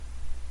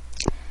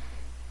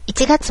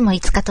1月も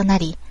5日とな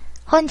り、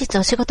本日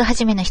お仕事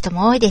始めの人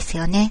も多いです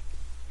よね。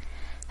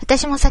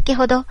私も先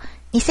ほど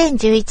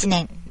2011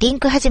年リン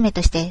ク始め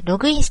としてロ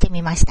グインして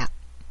みました。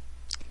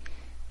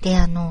で、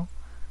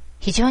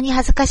非常に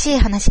恥ずかしい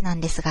話な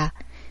んですが、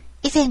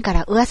以前か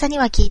ら噂に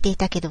は聞いてい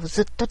たけど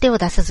ずっと手を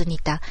出さずにい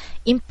た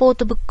インポー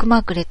トブック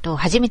マークレットを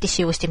初めて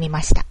使用してみ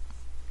ました。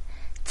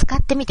使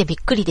ってみてびっ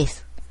くりで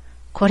す。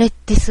これっ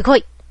てすご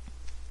い。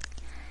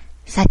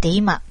さて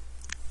今、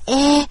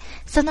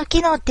その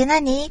機能って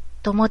何？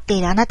と思ってい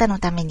るあなたの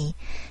ために、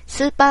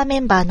スーパーメ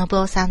ンバーのぶ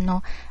おさん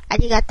のあ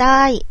りが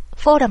たい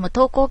フォーラム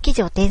投稿記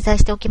事を転載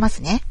しておきま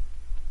すね。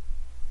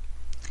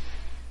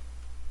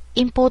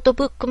インポート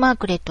ブックマー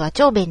クレットは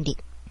超便利。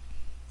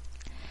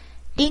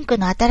リンク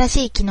の新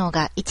しい機能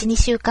が 1,2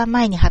 週間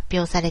前に発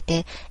表され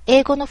て、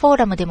英語のフォー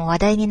ラムでも話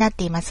題になっ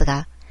ています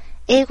が、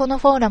英語の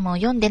フォーラムを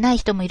読んでない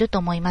人もいると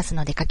思います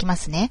ので書きま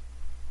すね。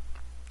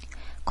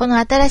この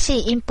新し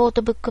いインポー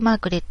トブックマー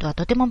クレットは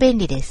とても便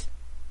利です。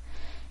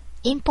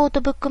インポート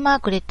ブックマー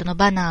クレットの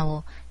バナー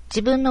を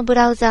自分のブ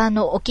ラウザー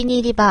のお気に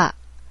入りバ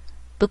ー、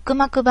ブック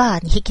マークバ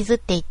ーに引きずっ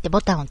ていって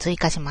ボタンを追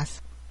加しま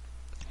す。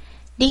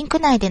リン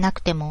ク内でなく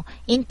ても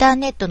インター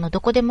ネットの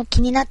どこでも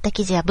気になった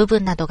記事や部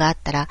分などがあっ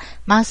たら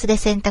マウスで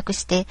選択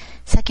して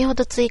先ほ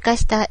ど追加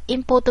したイ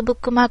ンポートブッ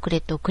クマークレッ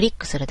トをクリッ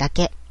クするだ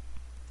け。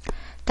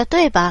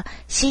例えば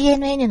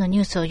CNN のニ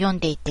ュースを読ん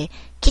でいて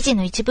記事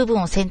の一部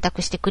分を選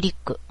択してクリッ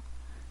ク。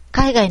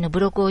海外のブ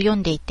ログを読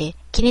んでいて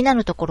気にな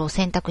るところを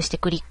選択して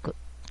クリック。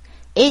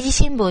英字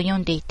新聞を読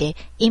んでいて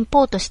イン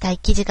ポートしたい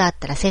記事があっ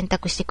たら選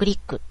択してクリッ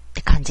クっ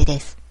て感じで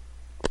す。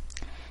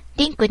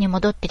リンクに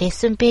戻ってレッ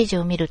スンページ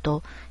を見る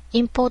と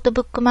インポート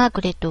ブックマー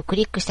クレットをク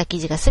リックした記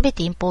事がすべ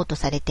てインポート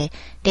されて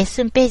レッ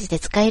スンページで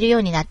使えるよ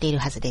うになっている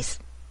はずで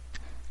す。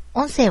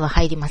音声は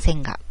入りませ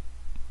んが。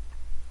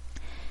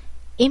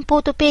インポ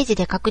ートページ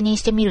で確認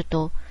してみる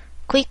と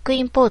クイック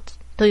インポート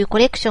というコ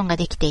レクションが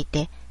できてい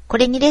てこ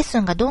れにレッス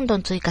ンがどんど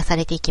ん追加さ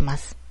れていきま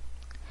す。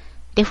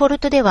デフォル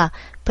トでは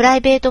プラ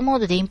イベートモー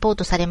ドでインポー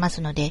トされます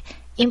ので、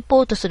イン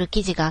ポートする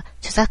記事が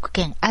著作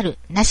権ある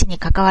なしに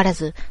かかわら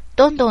ず、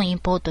どんどんイン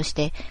ポートし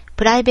て、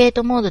プライベー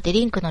トモードで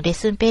リンクのレッ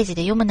スンページ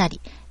で読むなり、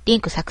リ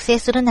ンク作成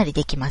するなり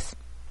できます。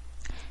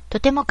と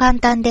ても簡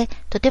単で、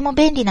とても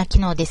便利な機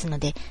能ですの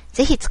で、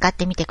ぜひ使っ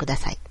てみてくだ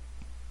さい。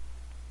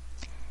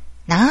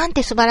なん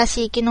て素晴ら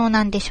しい機能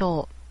なんでし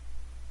ょ